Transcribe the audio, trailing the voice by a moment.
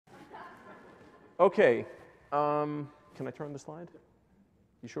Okay. Can I turn the slide?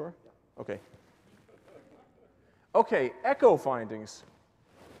 You sure? Okay. Okay, echo findings.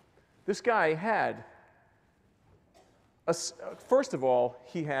 This guy had, first of all,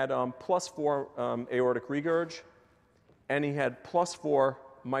 he had +4 aortic regurg, and he had +4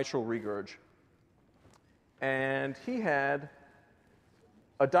 mitral regurg. And he had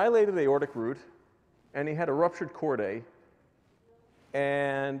a dilated aortic root, and he had a ruptured chordae.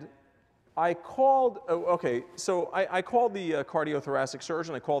 And I called, I called the cardiothoracic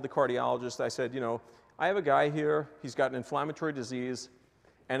surgeon. I called the cardiologist. I said, you know, I have a guy here. He's got an inflammatory disease,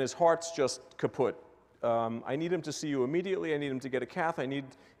 and his heart's just kaput. I need him to see you immediately. I need him to get a cath. I need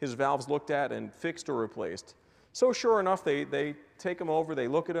his valves looked at and fixed or replaced. So sure enough, they take him over. They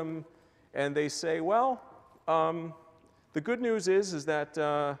look at him, and they say, well, the good news is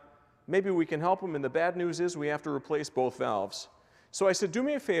that maybe we can help him, and the bad news is we have to replace both valves. So I said, do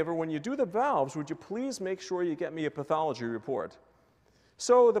me a favor, when you do the valves, would you please make sure you get me a pathology report?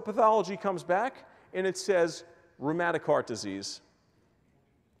 So the pathology comes back, and it says rheumatic heart disease.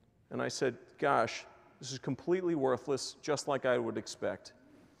 And I said, gosh, this is completely worthless, just like I would expect.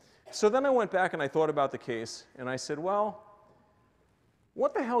 So then I went back and I thought about the case, and I said, well,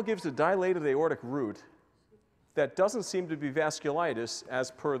 what the hell gives a dilated aortic root that doesn't seem to be vasculitis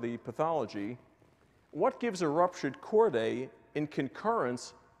as per the pathology? What gives a ruptured chordae in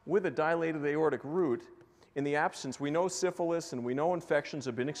concurrence with a dilated aortic root in the absence? We know syphilis and we know infections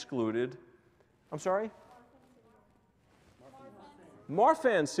have been excluded. I'm sorry?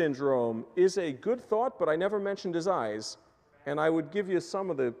 Marfan syndrome is a good thought, but I never mentioned his eyes. And I would give you some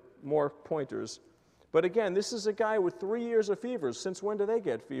of the more pointers. But again, this is a guy with 3 years of fevers. Since when do they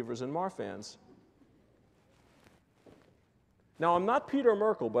get fevers in Marfan's? Now, I'm not Peter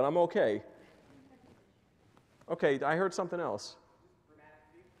Merkel, but I'm okay. Okay, I heard something else.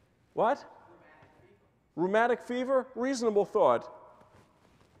 What? Rheumatic fever? Reasonable thought.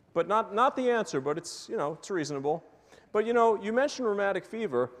 But not the answer, but it's, you know, it's reasonable. But, you know, you mentioned rheumatic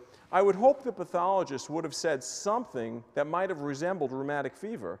fever. I would hope the pathologist would have said something that might have resembled rheumatic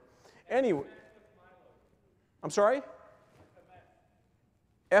fever. Anyway, I'm sorry?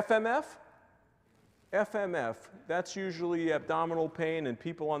 FMF? FMF, that's usually abdominal pain and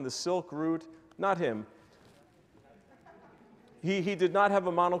people on the silk route. Not him. He did not have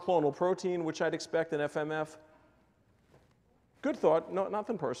a monoclonal protein, which I'd expect in FMF. Good thought, no,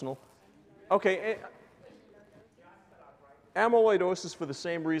 nothing personal. Okay, amyloidosis for the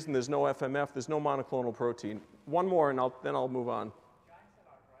same reason there's no FMF, there's no monoclonal protein. One more and then I'll move on.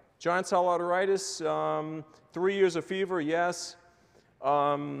 Giant cell arteritis, 3 years of fever, yes.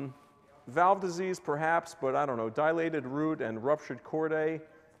 Valve disease, perhaps, but I don't know. Dilated root and ruptured chordae.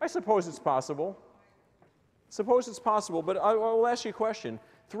 I suppose it's possible. Suppose it's possible, but I will ask you a question.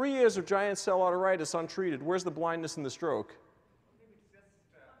 3 years of giant cell arteritis untreated, where's the blindness and the stroke?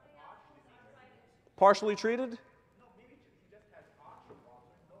 Partially treated?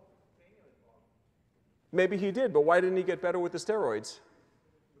 Maybe he did, but why didn't he get better with the steroids?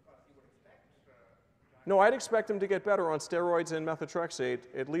 No, I'd expect him to get better on steroids and methotrexate,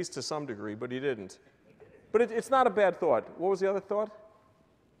 at least to some degree, but he didn't. But it's not a bad thought. What was the other thought?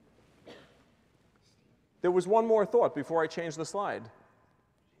 There was one more thought before I changed the slide.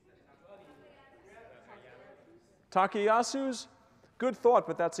 Takayasu's? Good thought,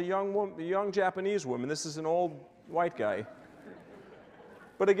 but that's a young Japanese woman. This is an old white guy.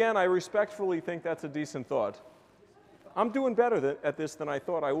 But again, I respectfully think that's a decent thought. I'm doing better at this than I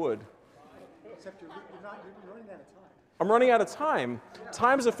thought I would. Except you're running out of time. I'm running out of time.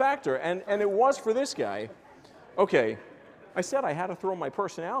 Time's a factor, and it was for this guy. Okay, I said I had to throw my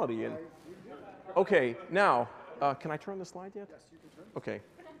personality in. Okay, now, can I turn the slide yet? Yes, you can turn. Okay.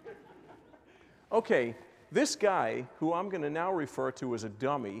 Okay, this guy, who I'm going to now refer to as a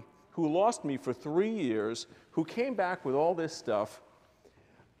dummy, who lost me for 3 years, who came back with all this stuff,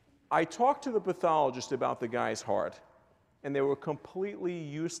 I talked to the pathologist about the guy's heart, and they were completely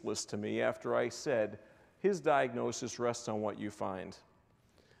useless to me after I said, his diagnosis rests on what you find.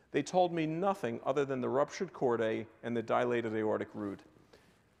 They told me nothing other than the ruptured chordae and the dilated aortic root.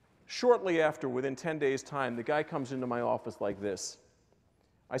 Shortly after, within 10 days' time, the guy comes into my office like this.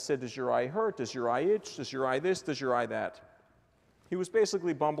 I said, does your eye hurt? Does your eye itch? Does your eye this? Does your eye that? He was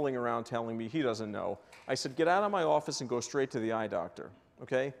basically bumbling around telling me he doesn't know. I said, get out of my office and go straight to the eye doctor,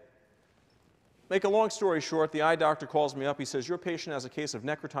 okay? Make a long story short, the eye doctor calls me up. He says, your patient has a case of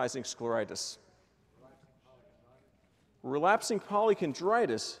necrotizing scleritis. Relapsing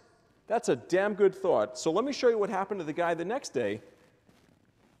polychondritis. That's a damn good thought. So let me show you what happened to the guy the next day.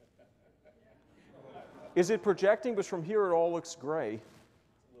 Is it projecting? Because from here it all looks gray.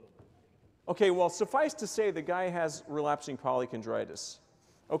 Okay, well, suffice to say the guy has relapsing polychondritis.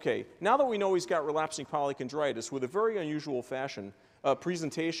 Okay, now that we know he's got relapsing polychondritis with a very unusual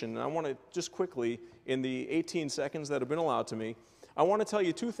presentation, and I want to just quickly, in the 18 seconds that have been allowed to me, I want to tell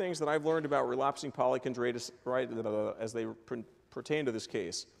you two things that I've learned about relapsing polychondritis as they pertain to this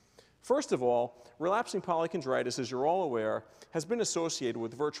case. First of all, relapsing polychondritis, as you're all aware, has been associated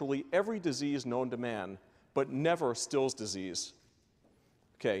with virtually every disease known to man, but never Still's disease.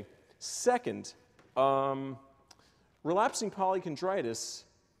 Okay. Second, relapsing polychondritis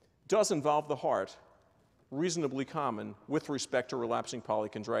does involve the heart, reasonably common with respect to relapsing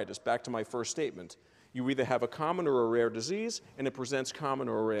polychondritis. Back to my first statement. You either have a common or a rare disease, and it presents common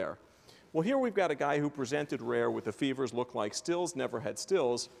or rare. Well, here we've got a guy who presented rare with the fevers look like Still's, never had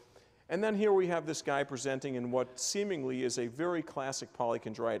Still's. And then here we have this guy presenting in what seemingly is a very classic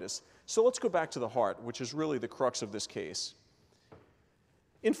polychondritis. So let's go back to the heart, which is really the crux of this case.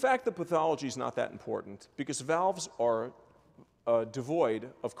 In fact, the pathology is not that important because valves are devoid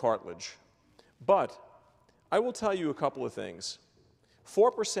of cartilage. But I will tell you a couple of things.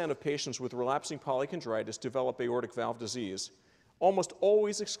 4% of patients with relapsing polychondritis develop aortic valve disease, almost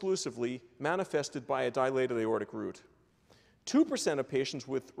always exclusively manifested by a dilated aortic root. 2% of patients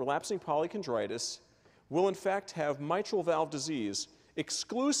with relapsing polychondritis will in fact have mitral valve disease,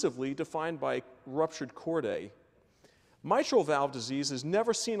 exclusively defined by ruptured chordae. Mitral valve disease is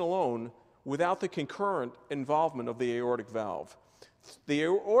never seen alone without the concurrent involvement of the aortic valve. The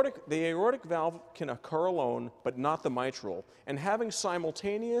aortic valve can occur alone, but not the mitral, and having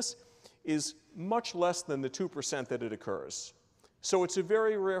simultaneous is much less than the 2% that it occurs. So it's a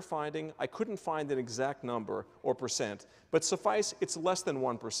very rare finding. I couldn't find an exact number or percent, but suffice, it's less than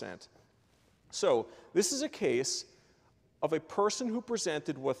 1%. So this is a case of a person who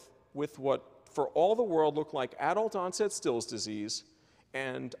presented with what for all the world looked like adult onset Still's disease,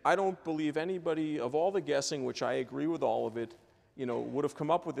 and I don't believe anybody of all the guessing, which I agree with all of it, would have come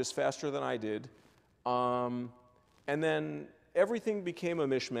up with this faster than I did. And then everything became a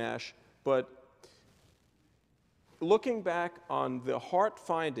mishmash, but looking back on the heart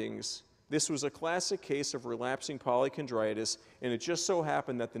findings, this was a classic case of relapsing polychondritis, and it just so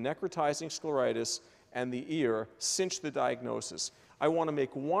happened that the necrotizing scleritis and the ear cinched the diagnosis. I want to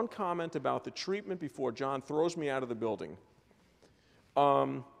make one comment about the treatment before John throws me out of the building.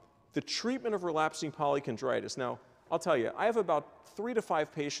 The treatment of relapsing polychondritis. Now, I'll tell you, I have about 3 to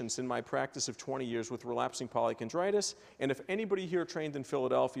 5 patients in my practice of 20 years with relapsing polychondritis, and if anybody here trained in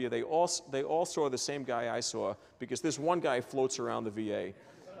Philadelphia, they all saw the same guy I saw, because this one guy floats around the VA.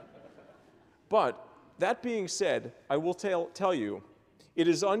 But that being said, I will tell you, it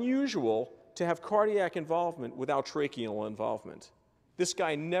is unusual to have cardiac involvement without tracheal involvement. This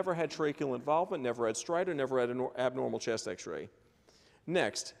guy never had tracheal involvement, never had stridor, never had an abnormal chest x-ray.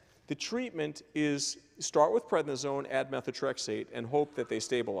 Next, the treatment is start with prednisone, add methotrexate, and hope that they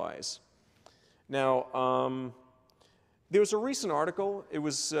stabilize. Now, there was a recent article. It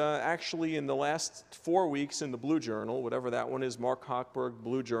was actually in the last 4 weeks in the Blue Journal, whatever that one is, Mark Hochberg,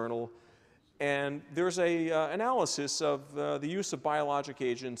 Blue Journal. And there's an analysis of the use of biologic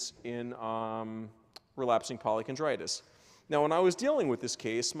agents in relapsing polychondritis. Now, when I was dealing with this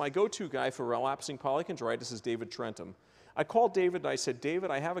case, my go-to guy for relapsing polychondritis is David Trentham. I called David and I said,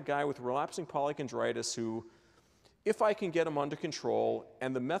 David, I have a guy with relapsing polychondritis who, if I can get him under control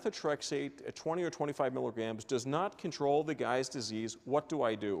and the methotrexate at 20 or 25 milligrams does not control the guy's disease, what do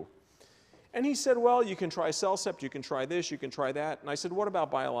I do? And he said, well, you can try Cellcept, you can try this, you can try that. And I said, what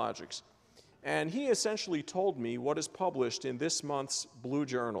about biologics? And he essentially told me what is published in this month's Blue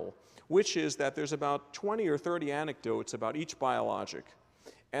Journal, which is that there's about 20 or 30 anecdotes about each biologic.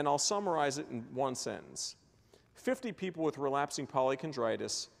 And I'll summarize it in one sentence. 50 people with relapsing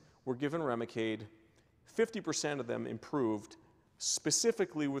polychondritis were given Remicade. 50% of them improved,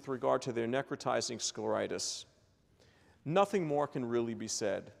 specifically with regard to their necrotizing scleritis. Nothing more can really be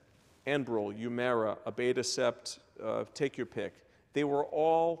said. Enbrel, Humira, Abatacept, take your pick. They were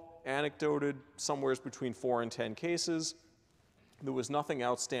all anecdoted somewhere between 4 and 10 cases. There was nothing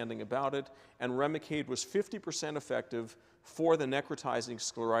outstanding about it, and Remicade was 50% effective for the necrotizing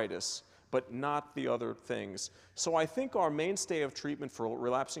scleritis, but not the other things. So I think our mainstay of treatment for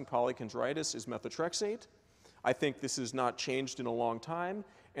relapsing polychondritis is methotrexate. I think this has not changed in a long time,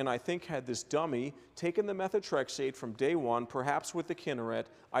 and I think had this dummy taken the methotrexate from day one, perhaps with the Kineret,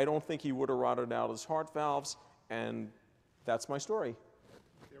 I don't think he would have rotted out his heart valves, and that's my story.